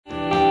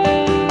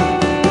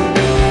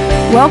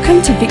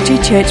Welcome to Victory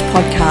Church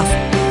Podcast.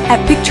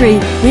 At Victory,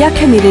 we are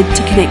committed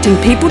to connecting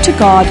people to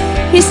God,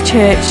 His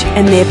church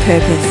and their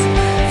purpose.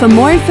 For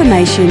more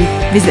information,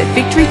 visit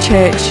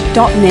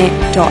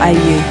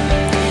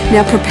victorychurch.net.au.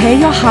 Now prepare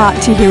your heart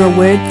to hear a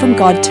word from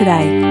God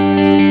today.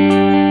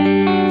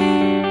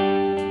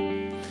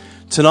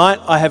 Tonight,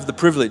 I have the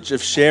privilege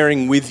of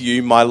sharing with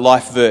you my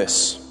life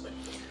verse.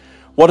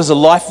 What is a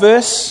life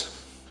verse,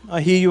 I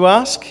hear you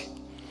ask?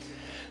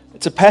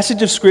 It's a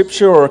passage of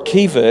scripture or a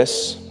key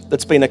verse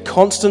that's been a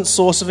constant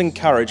source of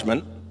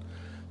encouragement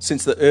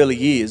since the early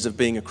years of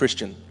being a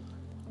Christian.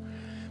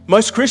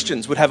 Most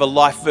Christians would have a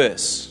life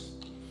verse.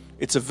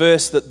 It's a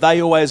verse that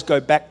they always go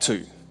back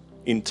to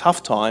in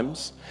tough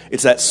times.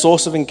 It's that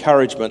source of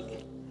encouragement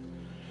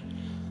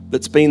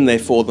that's been there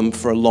for them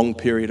for a long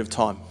period of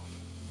time.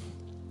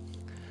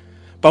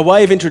 By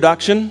way of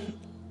introduction,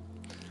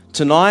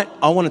 tonight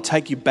I want to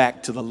take you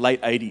back to the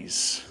late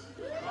 80s.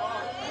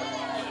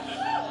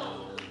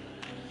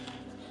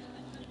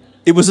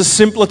 It was a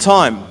simpler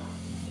time.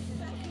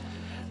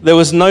 There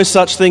was no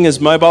such thing as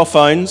mobile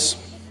phones.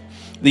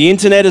 The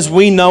internet as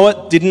we know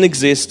it didn't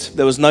exist.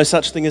 There was no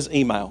such thing as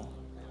email.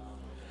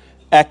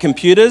 Our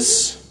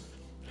computers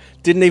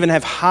didn't even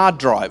have hard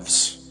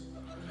drives.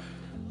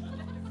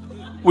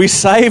 We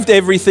saved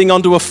everything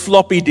onto a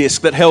floppy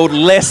disk that held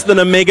less than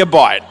a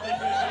megabyte.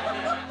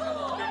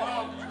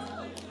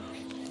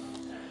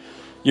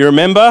 You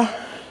remember?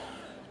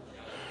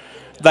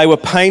 They were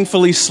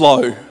painfully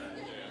slow.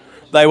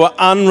 They were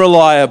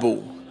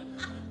unreliable,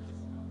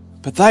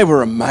 but they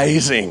were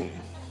amazing.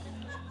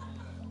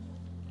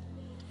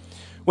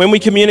 When we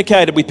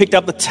communicated, we picked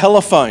up the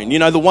telephone,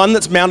 the one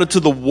that's mounted to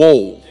the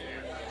wall.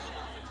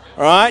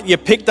 All right, you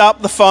picked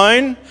up the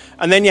phone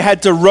and then you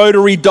had to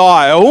rotary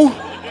dial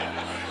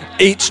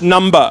each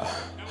number.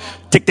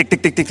 Tick, tick,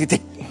 tick, tick, tick, tick,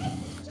 tick.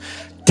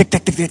 Tick,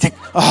 tick, tick, tick, tick.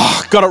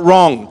 Oh, got it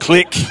wrong.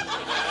 Click.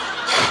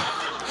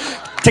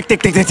 Tick,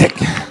 tick, tick, tick, tick.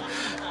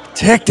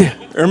 Tick, tick.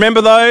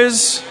 Remember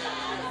those?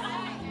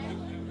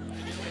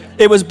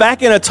 It was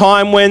back in a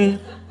time when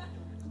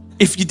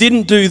if you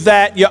didn't do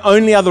that, your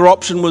only other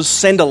option was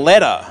send a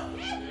letter.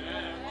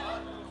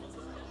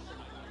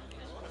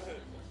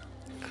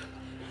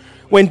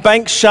 When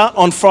banks shut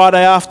on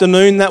Friday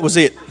afternoon, that was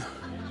it.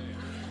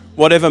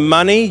 Whatever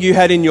money you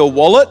had in your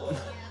wallet,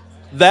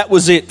 that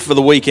was it for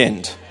the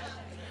weekend.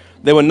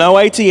 There were no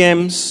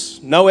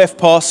ATMs, no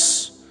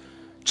FPOS,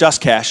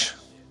 just cash.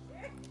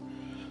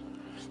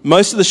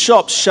 Most of the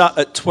shops shut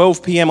at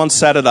 12 p.m. on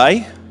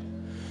Saturday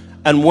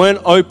and weren't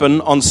open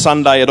on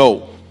Sunday at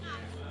all.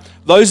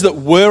 Those that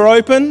were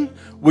open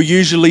were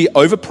usually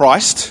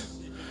overpriced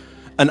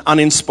and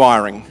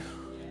uninspiring.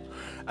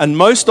 And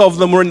most of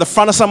them were in the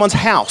front of someone's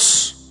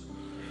house.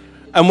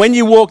 And when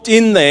you walked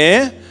in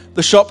there,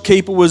 the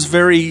shopkeeper was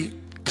very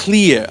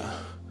clear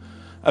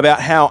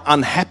about how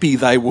unhappy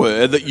they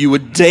were that you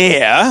would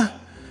dare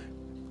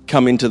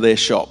come into their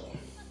shop.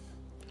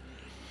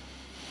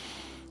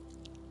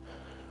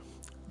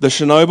 The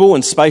Chernobyl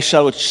and Space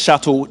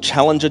Shuttle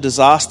Challenger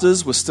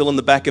disasters were still in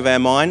the back of our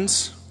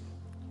minds.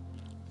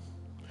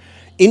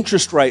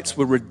 Interest rates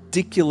were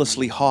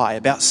ridiculously high,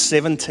 about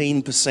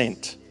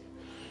 17%.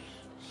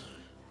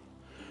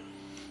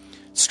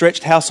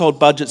 Stretched household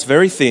budgets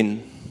very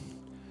thin,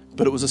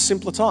 but it was a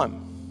simpler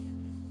time.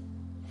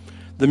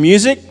 The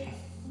music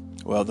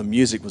was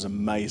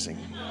amazing.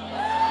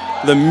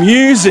 The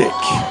music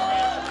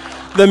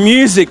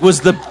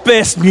was the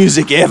best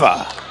music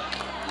ever.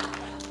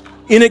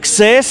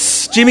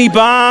 INXS, Jimmy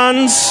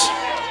Barnes,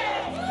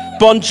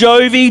 Bon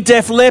Jovi,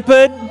 Def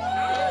Leppard,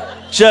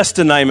 just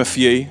to name a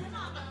few.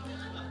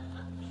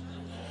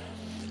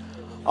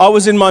 I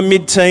was in my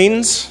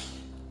mid-teens,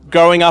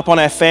 growing up on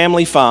our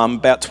family farm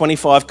about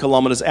 25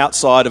 kilometres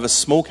outside of a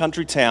small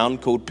country town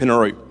called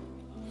Pinnaroo.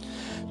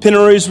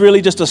 Pinnaroo is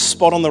really just a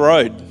spot on the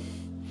road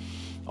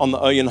on the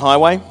Oyen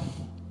Highway,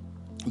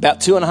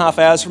 about 2.5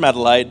 hours from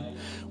Adelaide,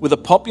 with a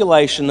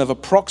population of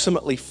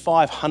approximately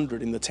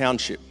 500 in the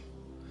township.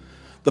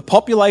 The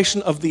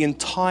population of the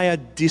entire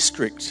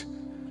district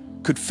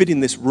could fit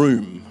in this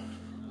room.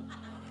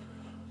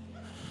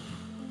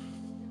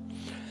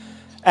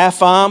 Our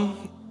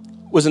farm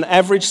was an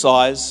average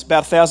size,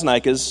 about 1,000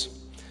 acres.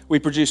 We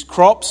produced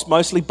crops,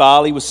 mostly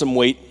barley with some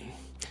wheat.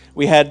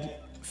 We had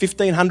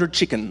 1,500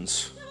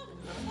 chickens,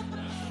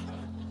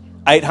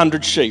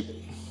 800 sheep.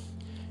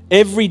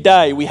 Every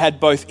day we had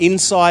both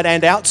inside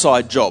and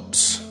outside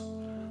jobs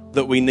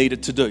that we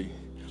needed to do.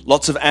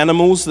 Lots of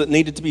animals that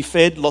needed to be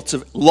fed, lots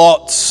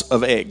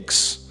of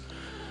eggs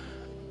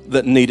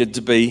that needed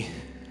to be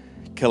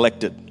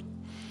collected.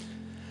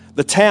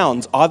 The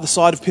towns either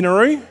side of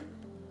Pinnaroo,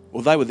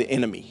 well, they were the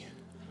enemy.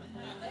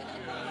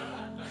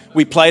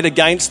 We played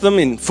against them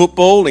in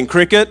football, in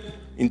cricket,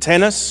 in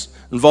tennis,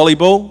 and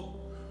volleyball.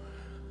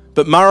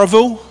 But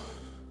Murrayville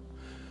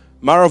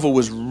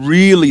was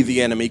really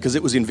the enemy because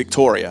it was in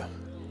Victoria.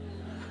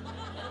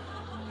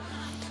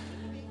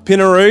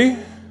 Pinnaroo,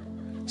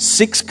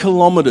 6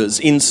 kilometres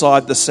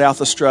inside the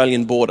South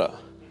Australian border.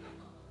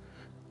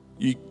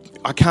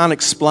 I can't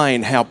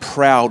explain how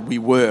proud we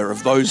were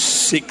of those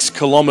 6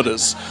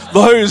 kilometres.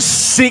 Those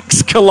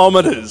 6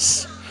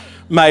 kilometres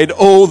made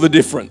all the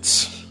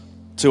difference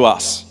to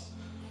us.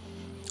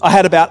 I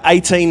had about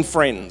 18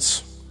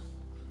 friends.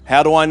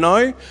 How do I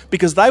know?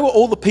 Because they were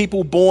all the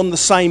people born the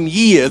same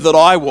year that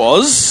I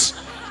was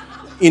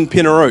in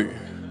Pinaroo.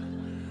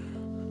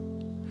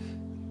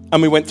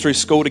 And we went through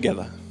school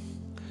together.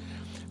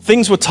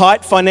 Things were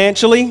tight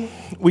financially.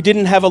 We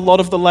didn't have a lot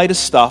of the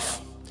latest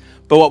stuff.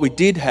 But what we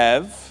did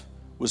have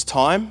was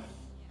time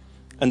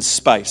and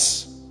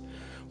space.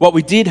 What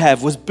we did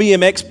have was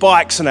BMX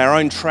bikes and our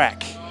own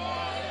track.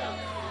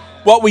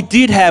 What we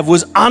did have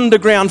was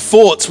underground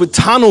forts with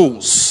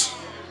tunnels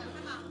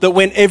that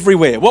went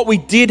everywhere. What we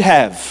did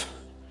have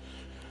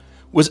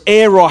was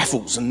air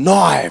rifles and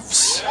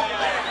knives,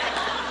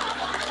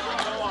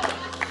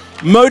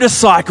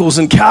 motorcycles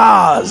and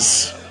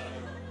cars.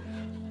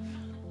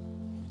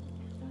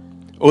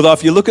 Although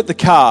if you look at the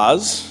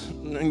cars,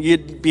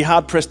 you'd be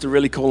hard-pressed to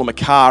really call them a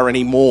car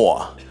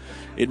anymore.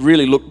 It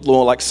really looked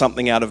more like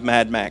something out of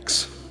Mad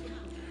Max.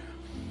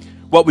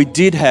 What we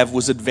did have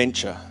was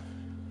adventure.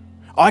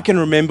 I can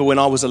remember when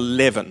I was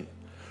 11,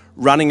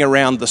 running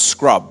around the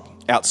scrub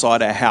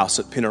outside our house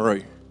at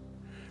Pinaroo,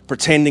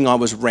 pretending I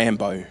was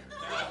Rambo.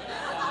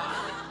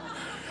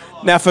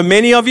 Now, for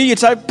many of you, you'd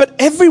say, but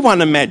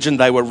everyone imagined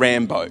they were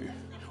Rambo.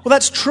 Well,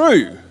 that's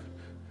true.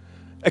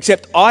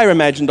 Except I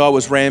imagined I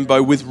was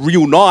Rambo with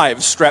real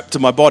knives strapped to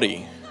my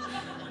body,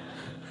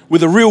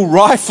 with a real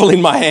rifle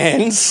in my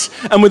hands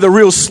and with a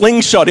real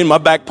slingshot in my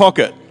back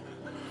pocket.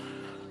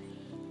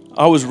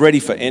 I was ready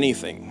for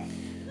anything.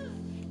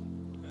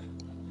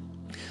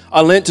 I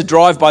learnt to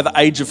drive by the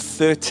age of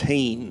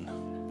 13.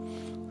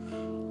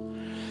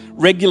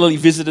 Regularly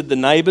visited the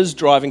neighbours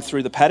driving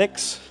through the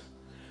paddocks.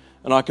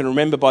 And I can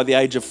remember by the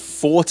age of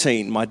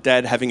 14, my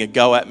dad having a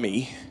go at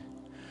me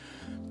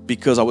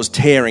because I was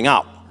tearing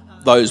up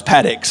those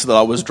paddocks that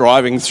I was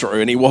driving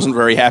through, and he wasn't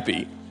very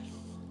happy.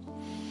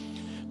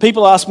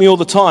 People ask me all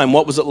the time,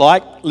 what was it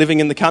like living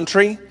in the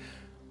country?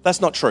 That's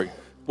not true.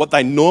 What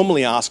they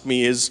normally ask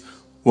me is,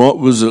 what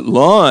was it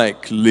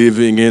like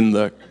living in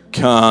the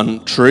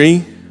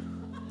country?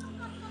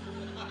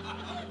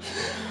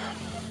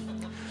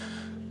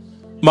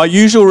 My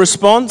usual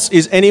response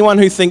is anyone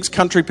who thinks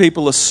country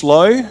people are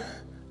slow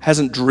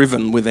hasn't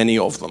driven with any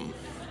of them.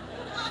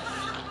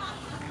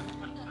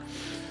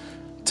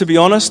 To be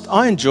honest,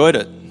 I enjoyed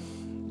it.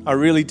 I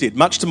really did.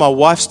 Much to my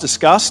wife's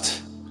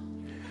disgust.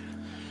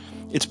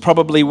 It's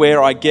probably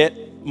where I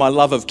get my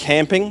love of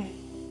camping,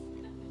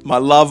 my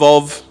love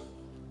of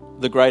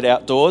the great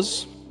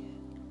outdoors.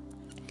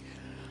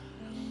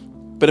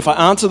 But if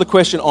I answer the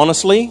question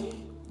honestly,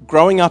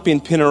 growing up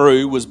in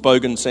Pinaroo was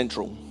bogan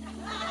central.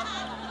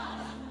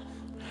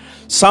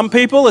 Some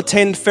people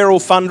attend feral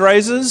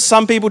fundraisers,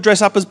 some people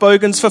dress up as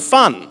bogans for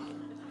fun,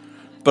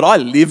 but I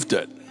lived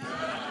it.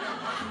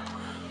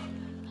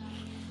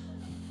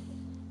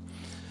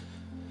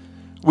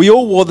 We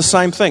all wore the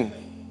same thing.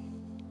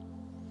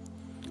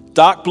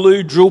 Dark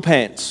blue drill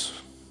pants,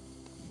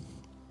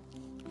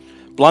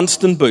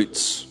 Blunston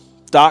boots,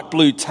 dark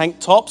blue tank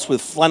tops with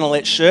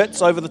flannelette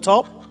shirts over the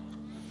top.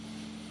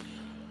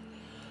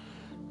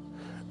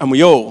 And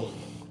we all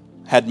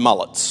had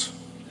mullets.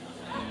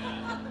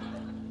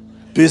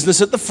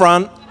 Business at the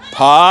front,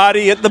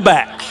 party at the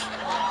back.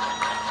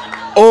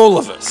 All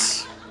of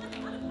us.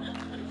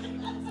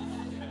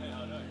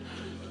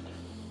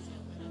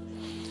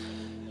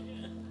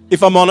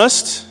 If I'm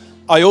honest,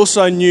 I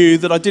also knew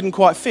that I didn't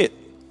quite fit.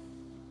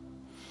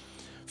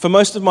 For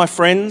most of my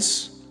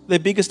friends, their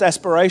biggest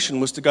aspiration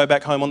was to go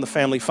back home on the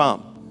family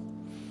farm.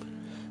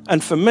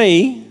 And for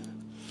me,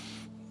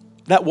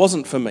 that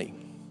wasn't for me.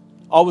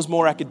 I was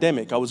more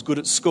academic, I was good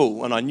at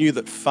school, and I knew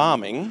that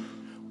farming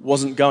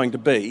wasn't going to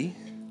be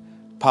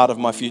part of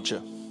my future.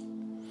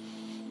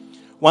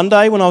 One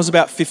day when I was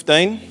about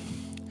 15,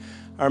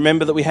 I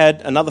remember that we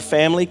had another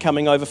family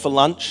coming over for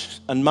lunch,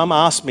 and Mum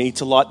asked me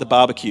to light the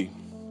barbecue.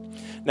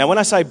 Now, when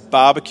I say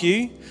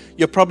barbecue,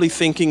 you're probably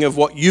thinking of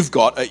what you've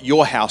got at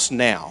your house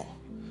now.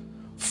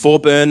 4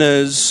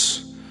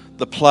 burners,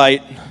 the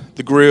plate,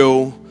 the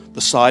grill,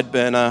 the side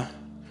burner,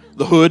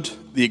 the hood,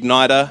 the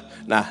igniter.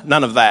 Nah,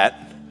 none of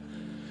that.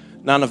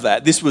 None of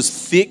that. This was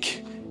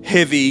thick,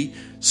 heavy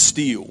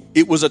steel.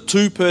 It was a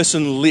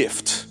 2-person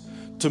lift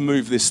to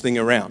move this thing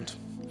around.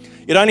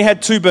 It only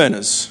had 2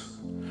 burners,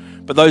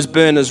 but those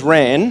burners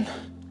ran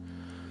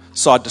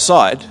side to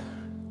side,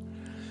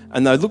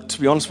 and they looked, to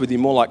be honest with you,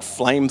 more like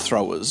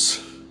flamethrowers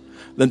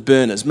than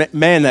burners.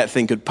 Man, that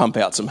thing could pump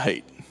out some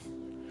heat.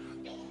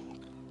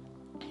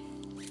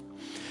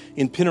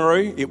 In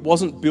Pinaroo, it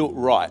wasn't built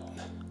right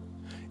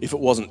if it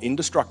wasn't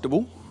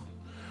indestructible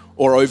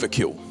or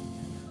overkill.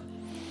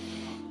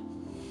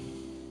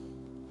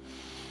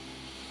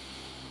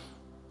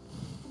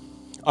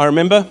 I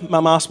remember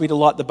Mum asked me to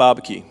light the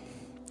barbecue.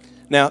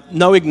 Now,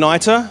 no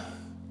igniter,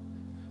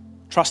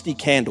 trusty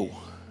candle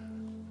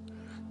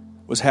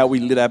was how we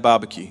lit our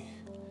barbecue.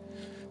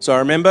 So I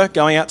remember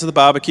going out to the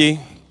barbecue,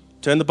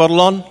 turned the bottle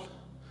on,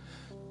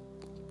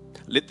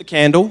 lit the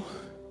candle,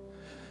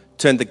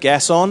 turned the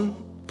gas on,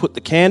 put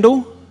the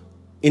candle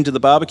into the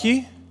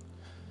barbecue,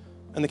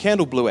 and the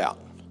candle blew out.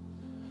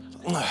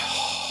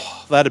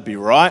 Oh, that'd be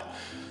right.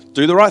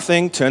 Do the right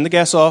thing, turn the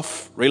gas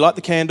off, relight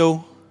the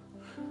candle,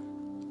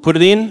 put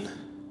it in,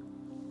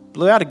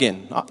 blew out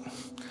again.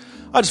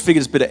 I just figured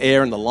there's a bit of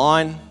air in the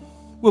line.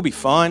 We'll be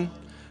fine.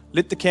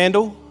 Lit the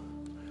candle,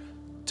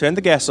 turned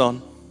the gas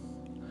on,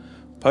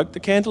 poked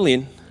the candle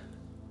in,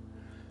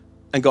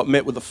 and got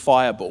met with a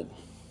fireball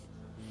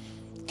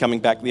coming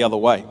back the other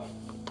way.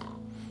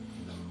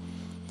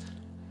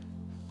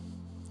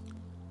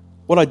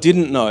 What I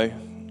didn't know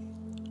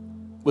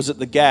was that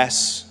the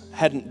gas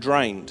hadn't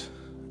drained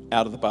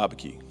out of the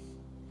barbecue.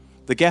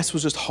 The gas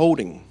was just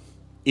holding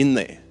in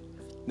there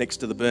next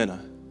to the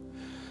burner.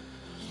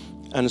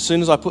 And as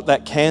soon as I put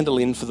that candle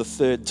in for the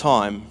third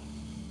time,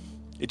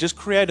 it just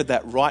created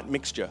that right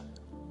mixture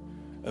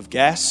of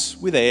gas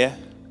with air,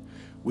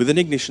 with an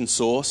ignition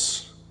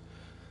source,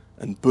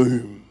 and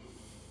boom.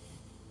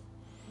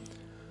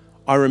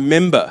 I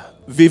remember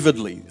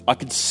vividly, I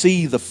could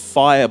see the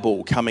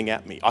fireball coming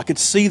at me. I could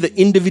see the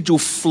individual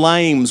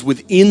flames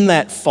within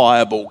that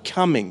fireball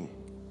coming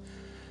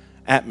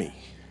at me.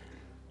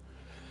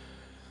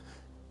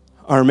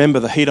 I remember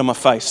the heat on my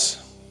face.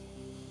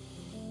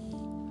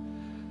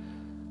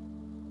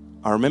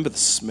 I remember the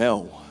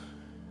smell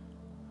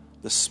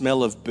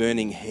of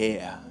burning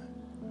hair.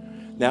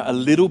 Now, a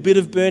little bit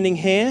of burning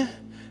hair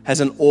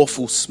has an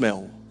awful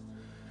smell,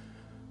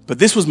 but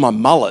this was my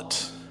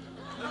mullet.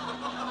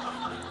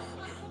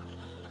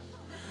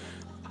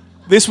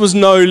 This was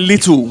no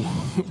little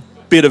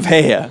bit of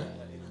hair.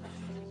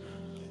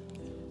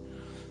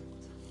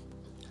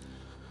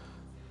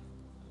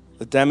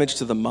 The damage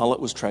to the mullet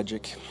was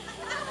tragic.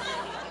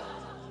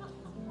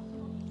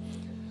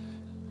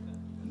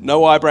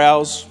 No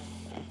eyebrows,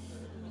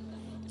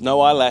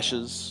 no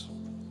eyelashes.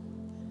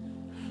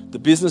 The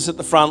business at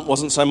the front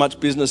wasn't so much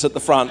business at the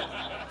front.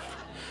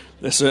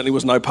 There certainly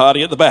was no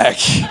party at the back.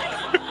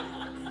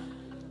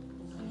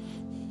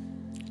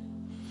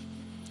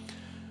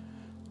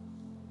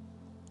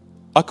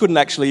 I couldn't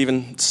actually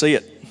even see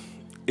it,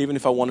 even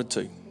if I wanted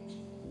to.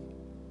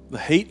 The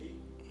heat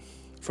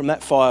from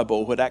that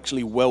fireball had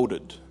actually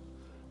welded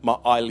my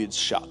eyelids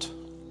shut.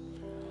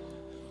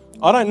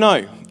 I don't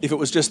know if it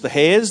was just the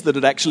hairs that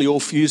had actually all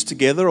fused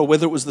together or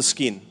whether it was the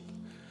skin.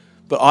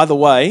 But either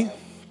way,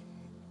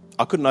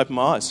 I couldn't open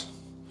my eyes.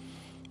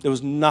 There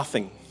was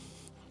nothing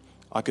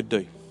I could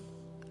do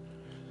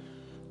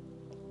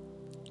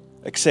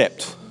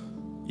except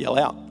yell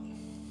out.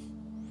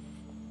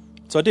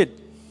 So I did.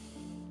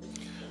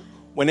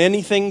 When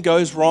anything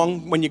goes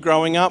wrong when you're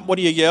growing up, what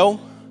do you yell?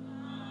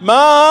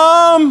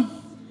 Mum!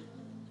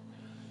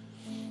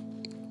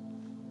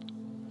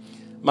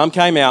 Mum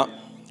came out.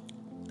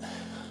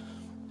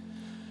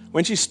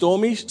 When she saw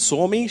me,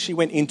 she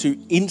went into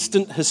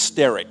instant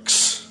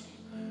hysterics.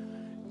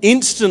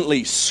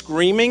 Instantly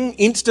screaming,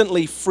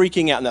 instantly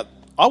freaking out. Now,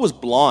 I was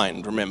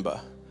blind,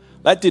 remember.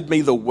 That did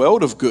me the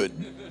world of good,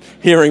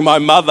 hearing my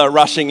mother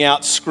rushing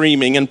out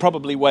screaming and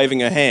probably waving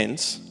her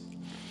hands.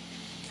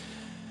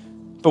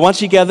 But once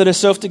she gathered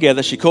herself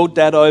together, she called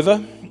Dad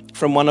over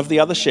from one of the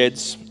other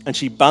sheds and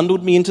she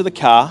bundled me into the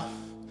car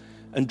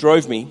and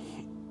drove me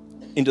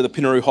into the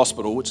Pinaroo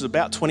Hospital, which is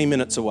about 20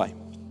 minutes away.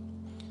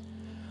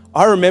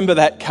 I remember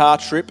that car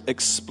trip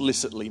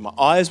explicitly. My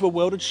eyes were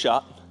welded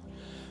shut,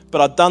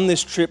 but I'd done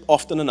this trip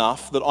often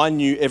enough that I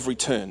knew every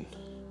turn.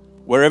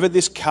 Wherever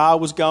this car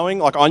was going,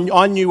 like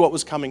I knew what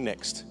was coming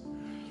next.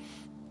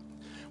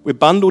 We're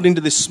bundled into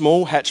this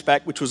small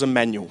hatchback, which was a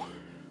manual.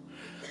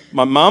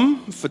 My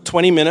mum, for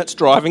 20 minutes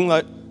driving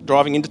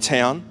into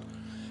town,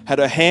 had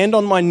her hand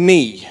on my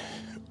knee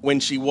when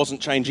she wasn't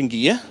changing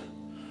gear.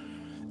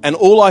 And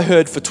all I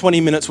heard for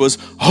 20 minutes was,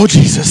 "Oh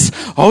Jesus,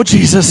 oh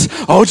Jesus,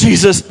 oh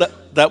Jesus."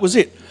 That was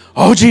it.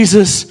 "Oh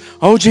Jesus,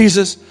 oh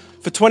Jesus."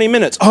 For 20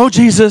 minutes, "Oh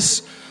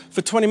Jesus."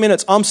 For 20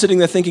 minutes, I'm sitting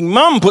there thinking,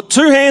 "Mum, put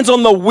two hands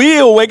on the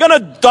wheel. We're going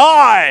to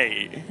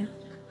die."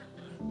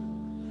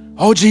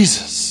 "Oh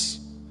Jesus."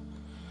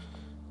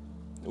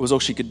 It was all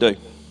she could do.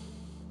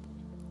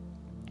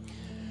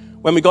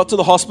 When we got to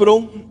the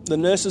hospital, the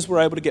nurses were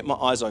able to get my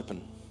eyes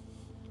open.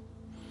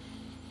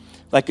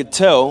 They could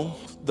tell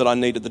that I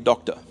needed the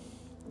doctor.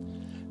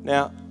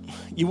 Now,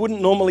 you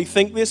wouldn't normally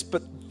think this,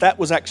 but that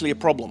was actually a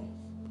problem.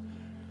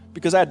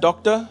 Because our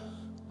doctor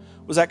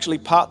was actually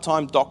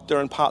part-time doctor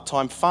and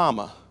part-time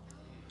farmer.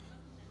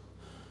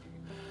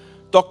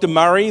 Dr.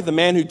 Murray, the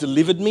man who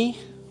delivered me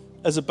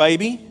as a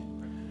baby,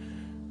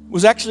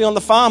 was actually on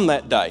the farm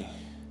that day.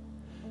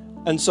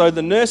 And so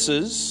the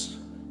nurses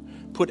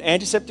put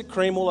antiseptic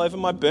cream all over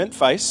my burnt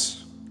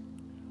face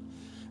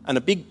and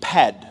a big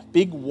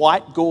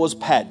white gauze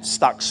pad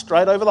stuck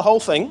straight over the whole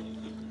thing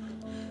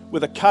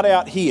with a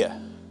cutout here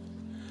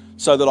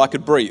so that I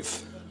could breathe.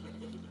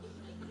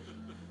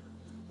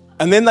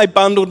 And then they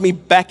bundled me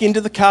back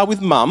into the car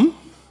with Mum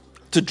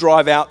to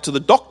drive out to the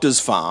doctor's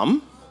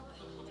farm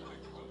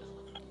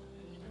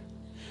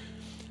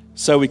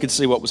so we could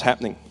see what was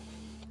happening.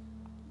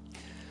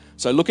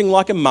 So looking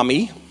like a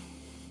mummy,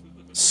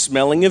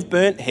 smelling of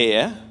burnt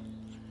hair,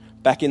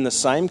 back in the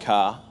same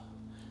car,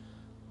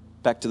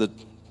 back to the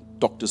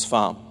doctor's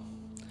farm.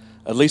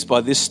 At least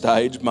by this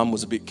stage, Mum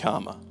was a bit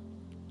calmer.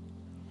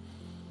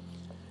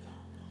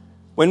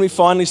 When we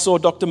finally saw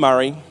Dr.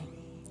 Murray,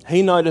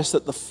 he noticed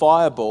that the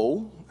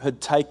fireball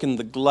had taken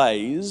the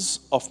glaze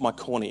off my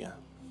cornea.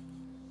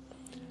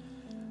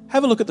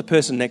 Have a look at the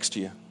person next to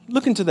you.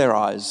 Look into their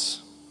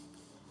eyes.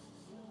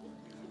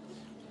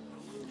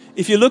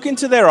 If you look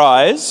into their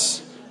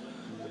eyes,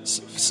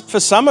 for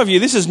some of you,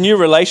 this is new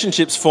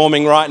relationships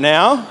forming right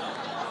now.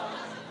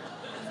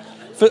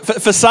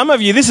 For some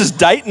of you, this is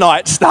date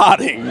night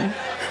starting.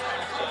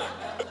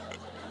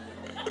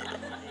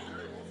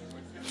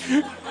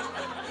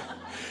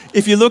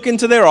 If you look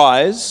into their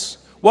eyes,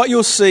 what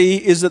you'll see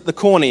is that the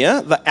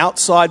cornea, the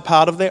outside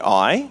part of their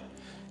eye,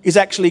 is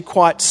actually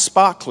quite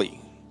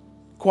sparkly,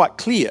 quite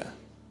clear.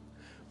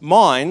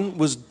 Mine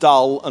was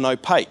dull and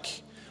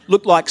opaque,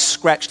 looked like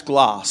scratched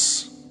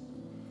glass.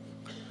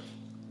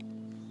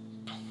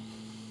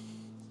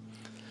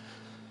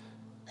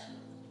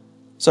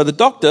 So the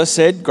doctor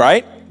said,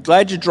 "Great,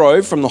 glad you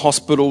drove from the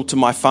hospital to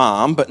my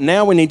farm, but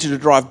now we need you to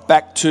drive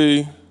back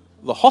to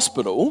the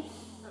hospital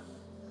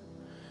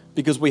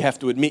because we have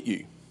to admit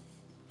you."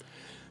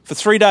 For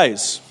 3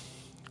 days,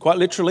 quite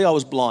literally, I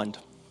was blind.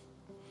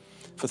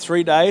 For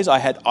 3 days, I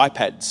had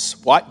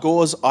iPads, white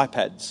gauze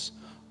iPads,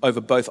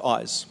 over both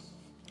eyes.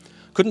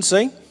 Couldn't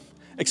see,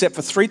 except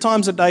for 3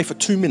 times a day for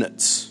 2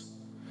 minutes.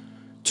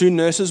 2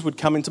 nurses would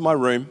come into my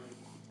room.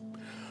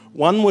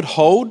 One would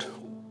hold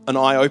an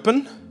eye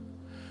open,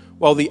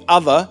 while the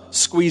other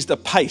squeezed a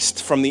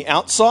paste from the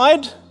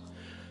outside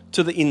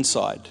to the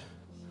inside,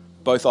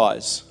 both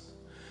eyes.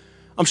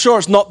 I'm sure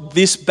it's not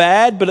this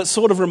bad, but it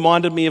sort of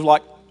reminded me of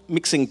like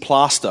mixing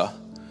plaster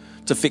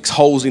to fix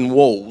holes in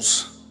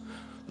walls.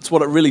 That's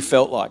what it really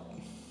felt like.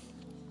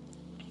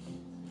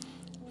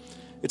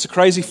 It's a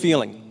crazy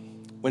feeling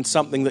when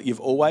something that you've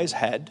always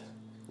had,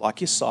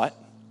 like your sight,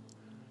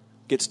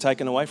 gets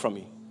taken away from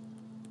you.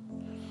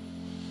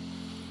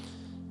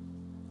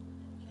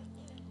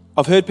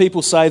 I've heard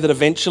people say that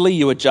eventually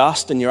you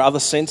adjust and your other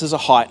senses are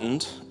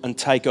heightened and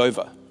take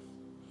over.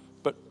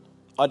 But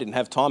I didn't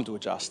have time to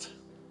adjust.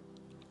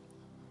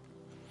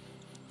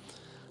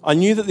 I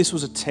knew that this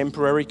was a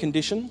temporary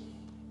condition.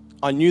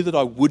 I knew that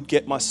I would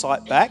get my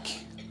sight back.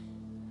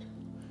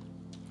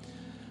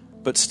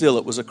 But still,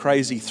 it was a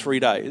crazy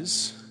 3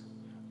 days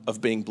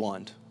of being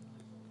blind.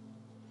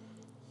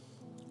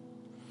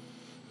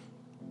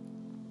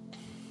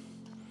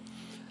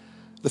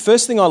 The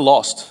first thing I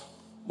lost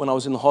when I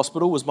was in the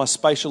hospital was my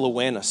spatial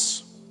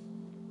awareness.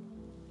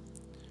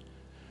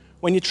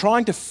 When you're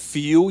trying to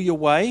feel your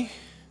way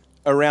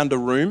around a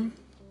room,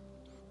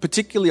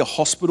 particularly a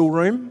hospital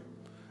room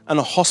and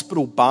a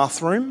hospital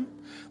bathroom,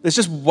 there's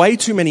just way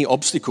too many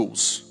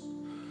obstacles.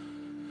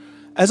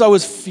 As I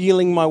was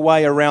feeling my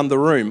way around the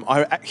room,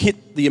 I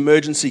hit the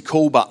emergency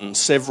call button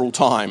several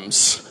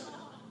times,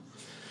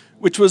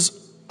 which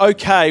was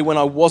okay when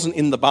I wasn't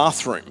in the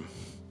bathroom.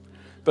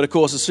 But of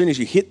course, as soon as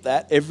you hit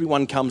that,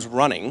 everyone comes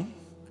running.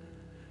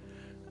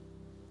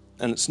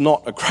 And it's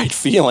not a great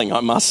feeling,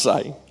 I must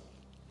say.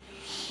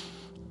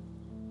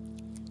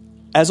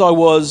 As I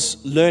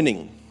was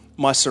learning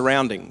my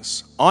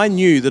surroundings, I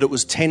knew that it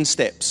was 10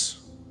 steps.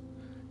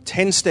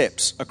 10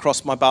 steps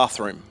across my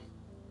bathroom.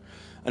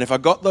 And if I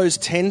got those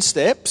 10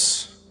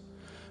 steps,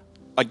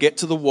 I'd get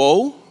to the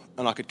wall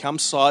and I could come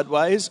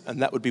sideways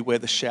and that would be where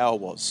the shower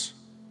was.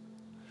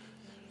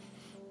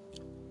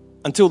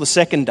 Until the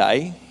second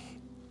day,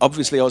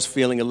 obviously I was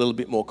feeling a little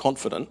bit more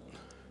confident.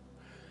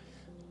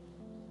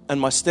 And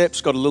my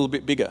steps got a little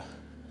bit bigger.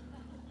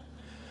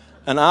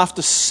 And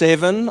after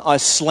 7, I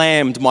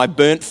slammed my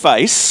burnt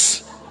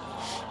face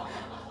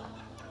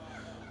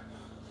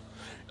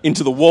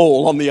into the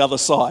wall on the other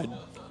side.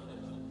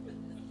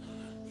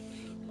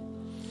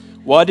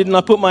 Why didn't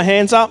I put my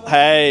hands up?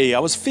 Hey, I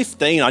was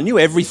 15. I knew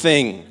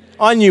everything.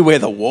 I knew where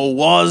the wall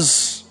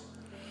was.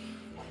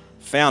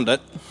 Found it.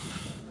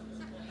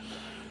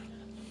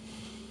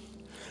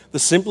 The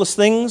simplest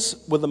things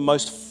were the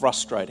most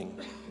frustrating.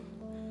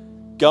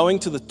 Going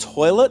to the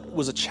toilet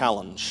was a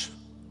challenge.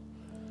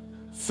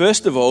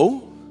 First of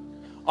all,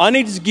 I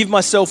needed to give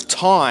myself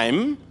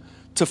time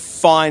to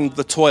find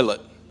the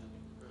toilet.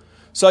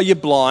 So you're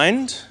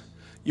blind,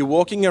 you're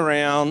walking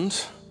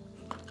around.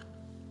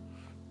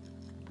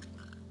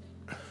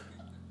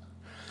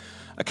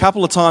 A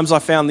couple of times I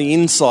found the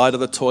inside of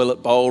the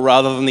toilet bowl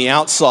rather than the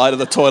outside of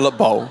the toilet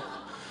bowl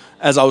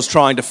as I was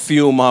trying to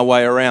feel my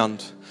way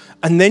around.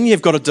 And then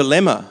you've got a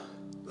dilemma.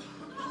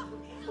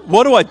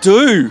 What do I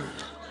do?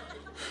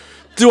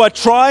 Do I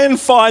try and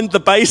find the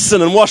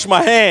basin and wash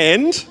my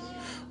hand,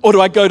 or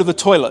do I go to the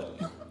toilet?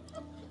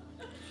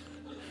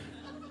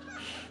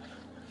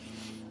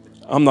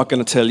 I'm not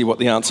going to tell you what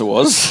the answer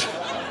was.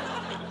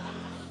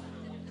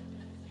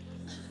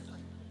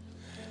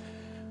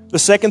 The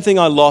second thing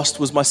I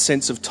lost was my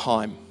sense of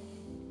time.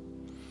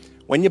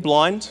 When you're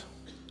blind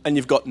and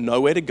you've got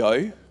nowhere to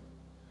go,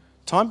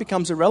 time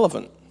becomes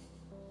irrelevant.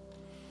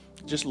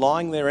 Just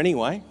lying there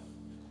anyway.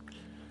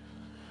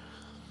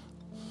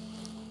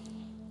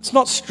 It's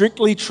not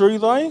strictly true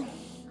though,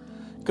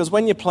 because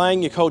when you're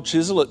playing your cold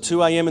chisel at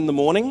 2 a.m. in the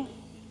morning,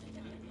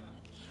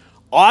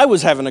 I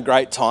was having a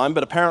great time,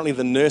 but apparently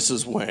the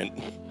nurses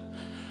weren't.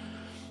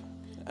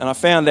 And I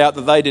found out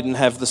that they didn't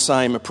have the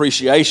same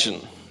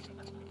appreciation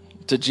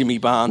to Jimmy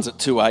Barnes at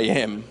 2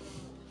 a.m.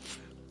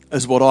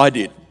 as what I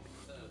did.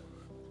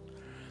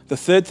 The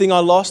third thing I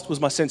lost was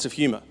my sense of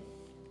humour.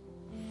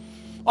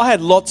 I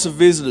had lots of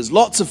visitors,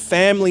 lots of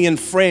family and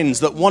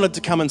friends that wanted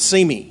to come and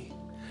see me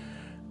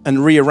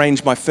and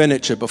rearrange my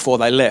furniture before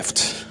they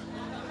left.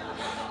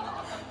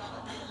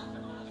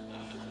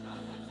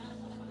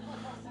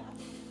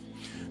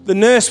 The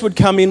nurse would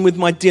come in with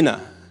my dinner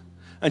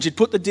and she'd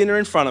put the dinner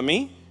in front of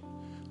me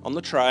on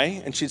the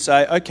tray and she'd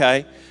say,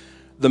 okay,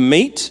 the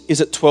meat is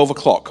at 12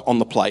 o'clock on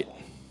the plate.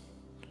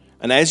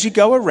 And as you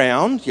go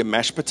around, your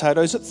mashed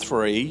potatoes at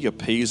 3, your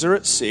peas are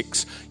at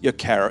 6, your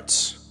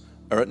carrots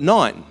are at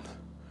 9.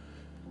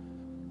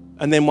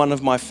 And then one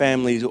of my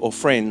family or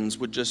friends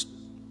would just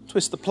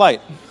twist the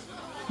plate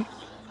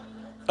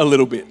a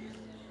little bit.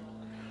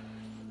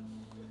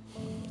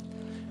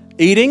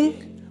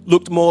 Eating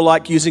looked more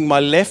like using my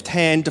left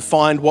hand to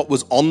find what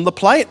was on the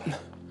plate,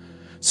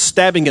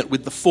 stabbing it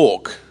with the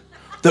fork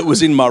that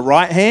was in my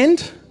right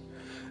hand,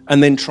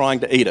 and then trying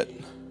to eat it.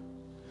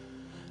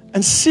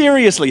 And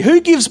seriously,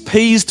 who gives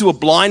peas to a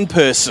blind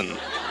person?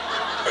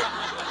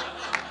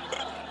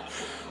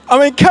 I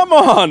mean, come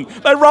on.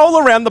 They roll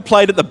around the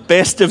plate at the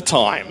best of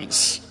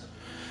times.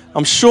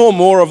 I'm sure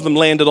more of them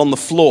landed on the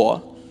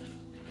floor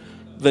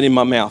than in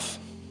my mouth.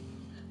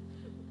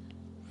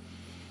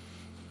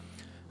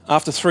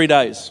 After 3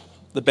 days,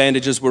 the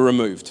bandages were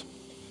removed.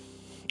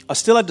 I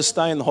still had to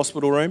stay in the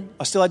hospital room.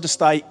 I still had to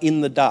stay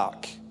in the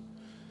dark.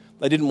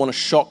 They didn't want to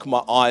shock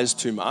my eyes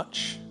too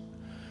much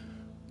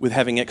with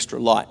having extra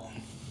light.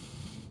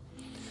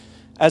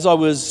 As I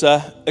was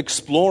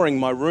exploring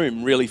my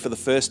room really for the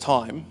first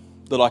time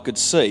that I could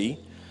see,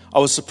 I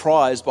was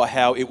surprised by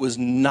how it was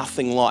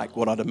nothing like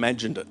what I'd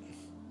imagined it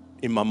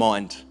in my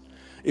mind.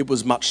 It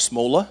was much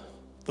smaller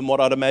than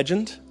what I'd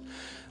imagined,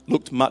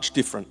 looked much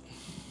different.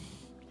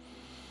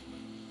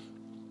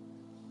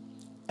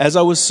 As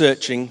I was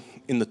searching,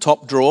 in the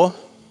top drawer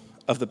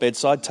of the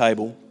bedside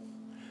table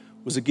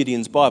was a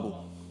Gideon's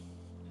Bible.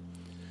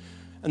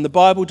 And the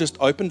Bible just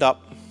opened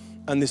up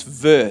and this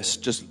verse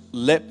just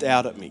leapt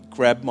out at me,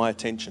 grabbed my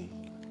attention.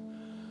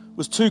 It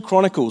was 2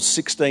 Chronicles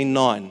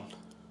 16:9.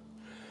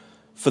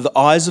 For the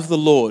eyes of the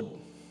Lord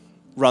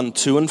run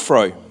to and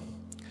fro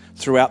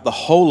throughout the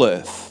whole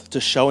earth to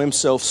show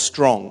himself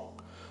strong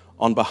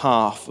on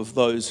behalf of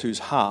those whose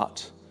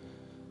heart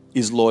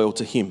is loyal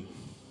to him.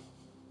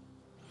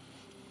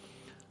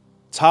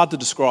 It's hard to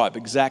describe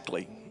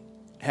exactly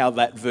how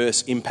that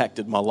verse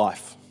impacted my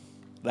life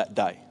that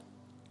day.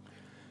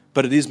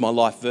 But it is my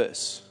life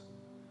verse.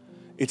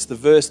 It's the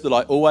verse that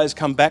I always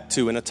come back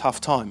to in a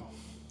tough time,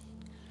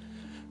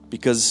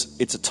 because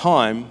it's a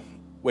time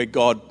where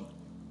God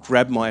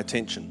grabbed my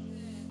attention.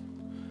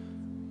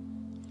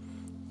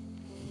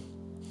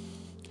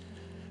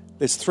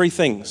 There's 3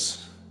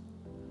 things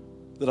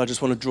that I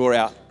just want to draw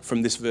out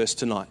from this verse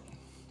tonight.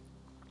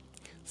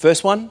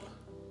 First one,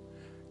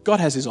 God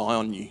has his eye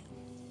on you.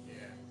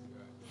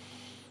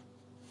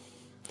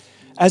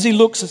 As he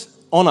looks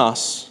on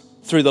us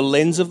through the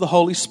lens of the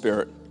Holy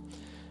Spirit,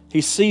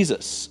 he sees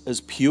us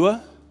as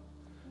pure,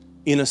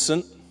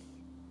 innocent,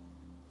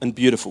 and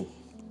beautiful.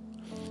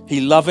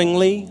 He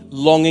lovingly,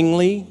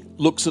 longingly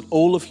looks at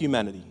all of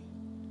humanity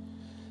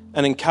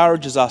and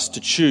encourages us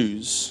to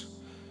choose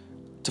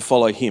to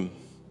follow him.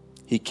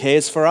 He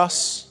cares for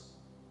us.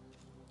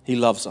 He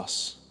loves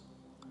us.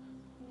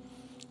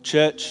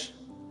 Church,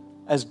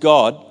 as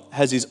God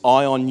has his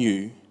eye on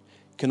you,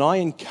 can I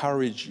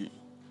encourage you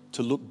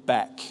to look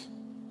back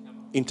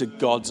into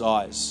God's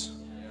eyes?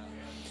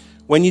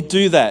 When you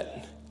do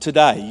that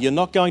today, you're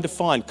not going to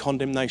find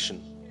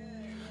condemnation.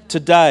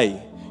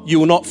 Today, you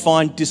will not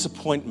find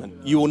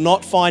disappointment. You will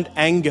not find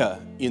anger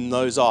in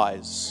those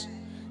eyes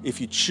if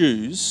you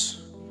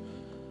choose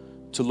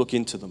to look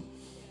into them.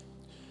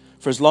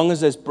 For as long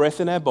as there's breath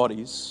in our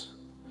bodies,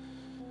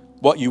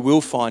 what you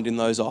will find in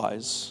those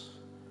eyes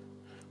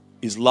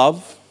is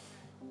love,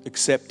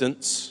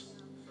 acceptance,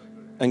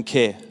 and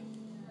care.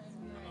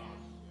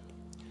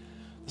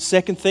 The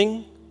second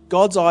thing,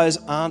 God's eyes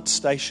aren't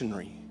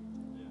stationary.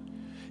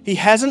 He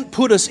hasn't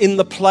put us in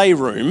the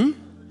playroom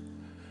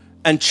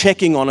and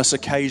checking on us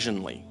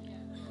occasionally.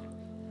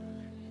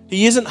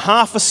 He isn't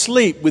half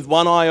asleep with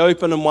one eye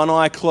open and one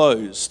eye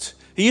closed.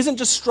 He isn't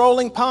just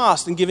strolling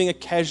past and giving a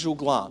casual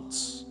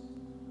glance.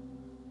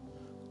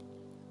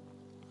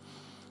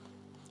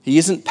 He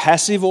isn't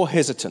passive or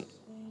hesitant.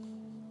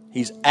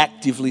 He's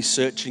actively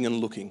searching and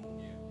looking,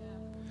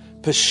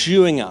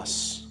 pursuing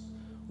us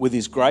with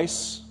his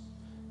grace,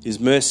 his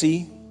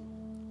mercy,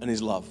 and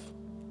his love.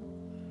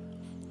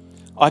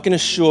 I can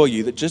assure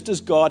you that just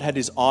as God had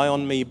his eye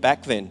on me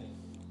back then,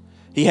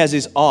 he has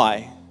his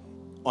eye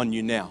on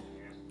you now.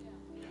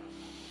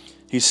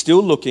 He's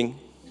still looking.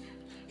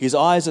 His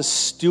eyes are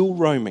still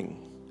roaming,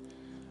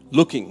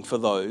 looking for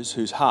those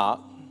whose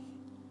heart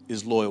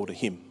is loyal to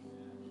him.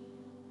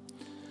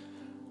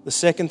 The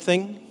second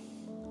thing,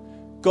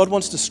 God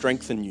wants to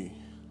strengthen you.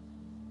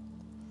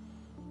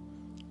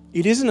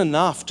 It isn't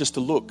enough just to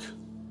look.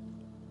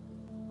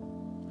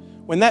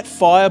 When that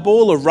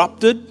fireball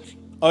erupted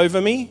over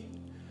me,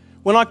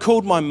 when I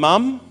called my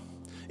mum,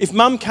 if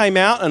mum came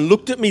out and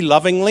looked at me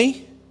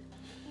lovingly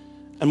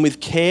and with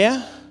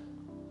care,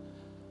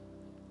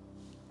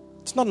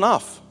 it's not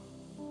enough.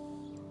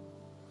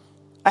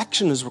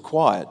 Action is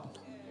required.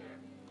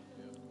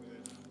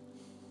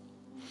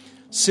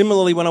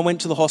 Similarly, when I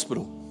went to the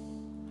hospital,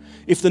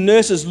 if the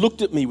nurses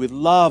looked at me with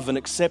love and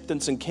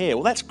acceptance and care,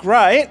 well, that's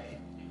great.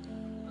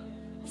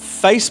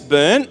 Face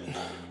burnt.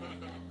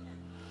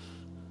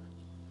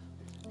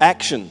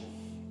 Action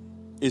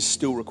is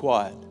still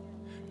required.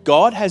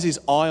 God has his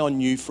eye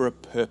on you for a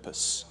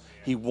purpose.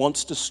 He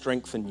wants to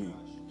strengthen you.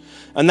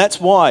 And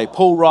that's why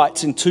Paul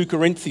writes in 2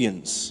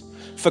 Corinthians,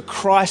 "For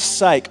Christ's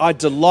sake, I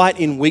delight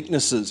in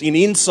weaknesses, in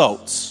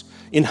insults,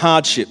 in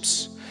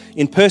hardships,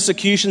 in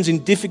persecutions,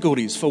 in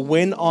difficulties. For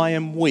when I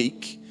am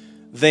weak,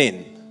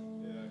 then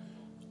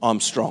I'm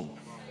strong."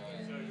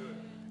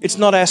 It's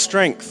not our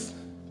strength.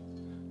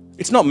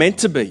 It's not meant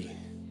to be.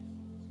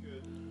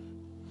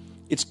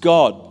 It's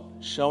God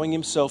showing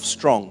himself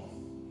strong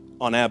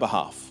on our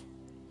behalf.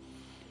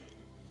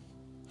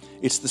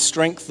 It's the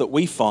strength that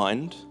we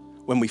find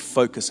when we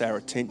focus our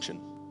attention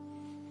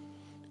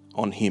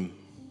on him.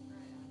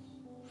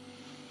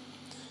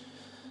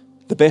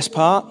 The best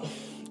part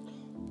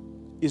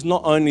is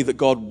not only that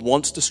God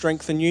wants to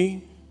strengthen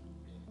you,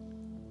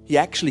 he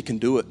actually can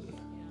do it.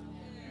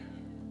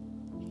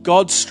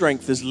 God's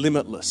strength is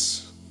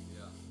limitless.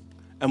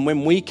 And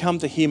when we come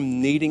to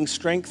him needing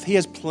strength, he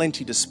has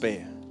plenty to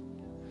spare.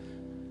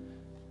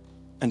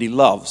 And he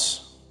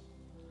loves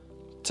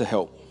to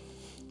help.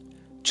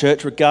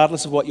 Church,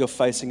 regardless of what you're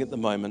facing at the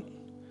moment,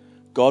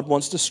 God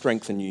wants to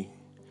strengthen you,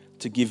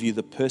 to give you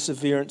the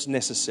perseverance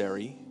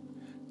necessary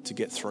to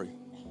get through.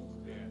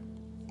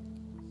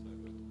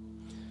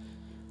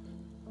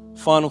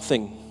 Final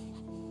thing,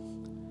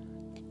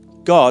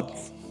 God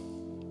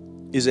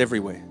is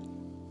everywhere.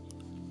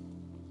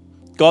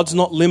 God's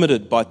not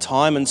limited by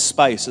time and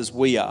space as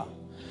we are.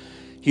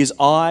 His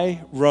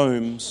eye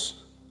roams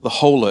the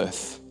whole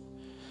earth.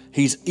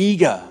 He's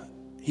eager.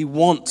 He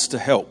wants to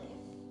help.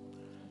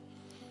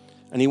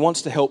 And he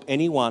wants to help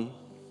anyone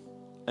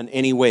and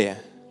anywhere,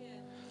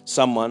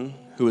 someone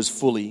who is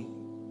fully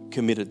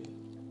committed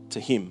to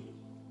him.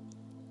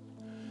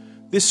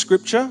 This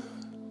scripture,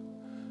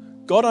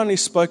 God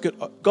spoke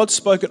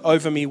it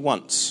over me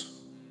once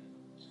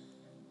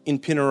in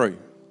Pinaroo.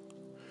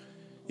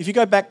 If you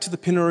go back to the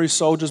Pinaroo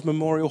Soldiers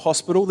Memorial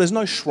Hospital, there's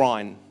no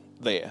shrine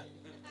there.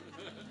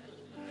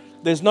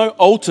 There's no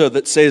altar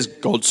that says,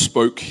 "God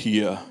spoke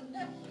here."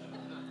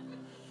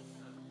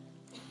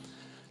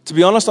 To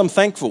be honest, I'm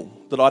thankful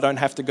that I don't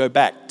have to go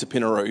back to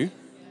Pinaroo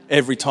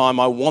every time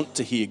I want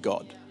to hear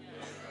God.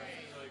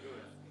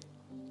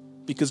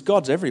 Because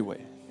God's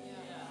everywhere.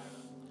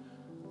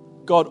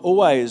 God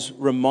always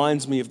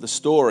reminds me of the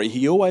story.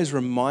 He always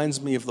reminds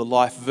me of the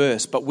life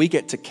verse, but we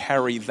get to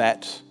carry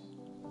that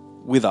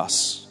with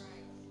us.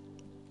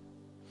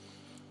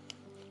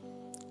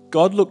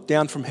 God looked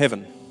down from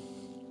heaven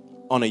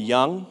on a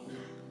young,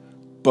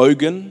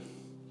 bogan,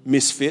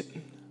 misfit,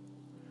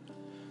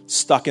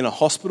 stuck in a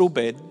hospital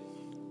bed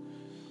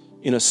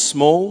in a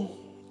small,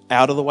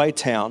 out-of-the-way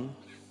town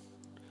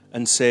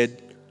and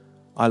said,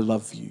 "I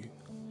love you,"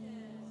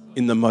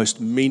 in the most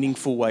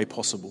meaningful way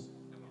possible.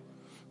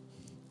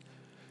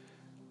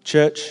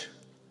 Church,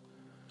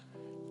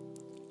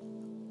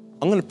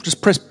 I'm going to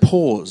just press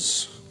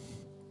pause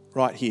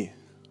right here.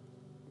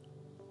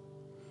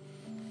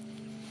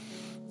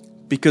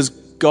 Because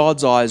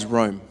God's eyes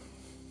roam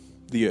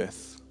the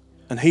earth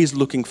and he's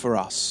looking for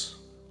us.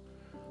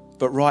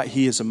 But right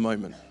here's a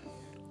moment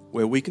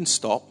where we can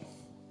stop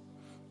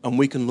and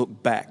we can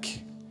look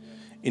back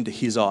into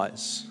his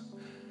eyes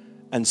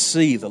and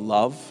see the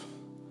love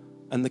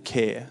and the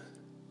care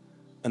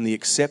and the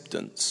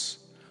acceptance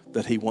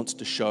that he wants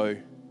to show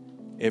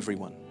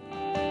everyone.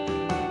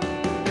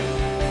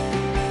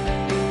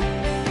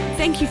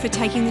 Thank you for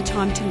taking the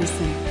time to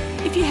listen.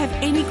 If you have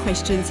any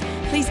questions,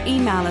 please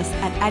email us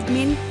at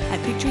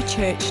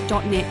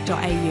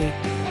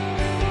admin@victorychurch.net.au.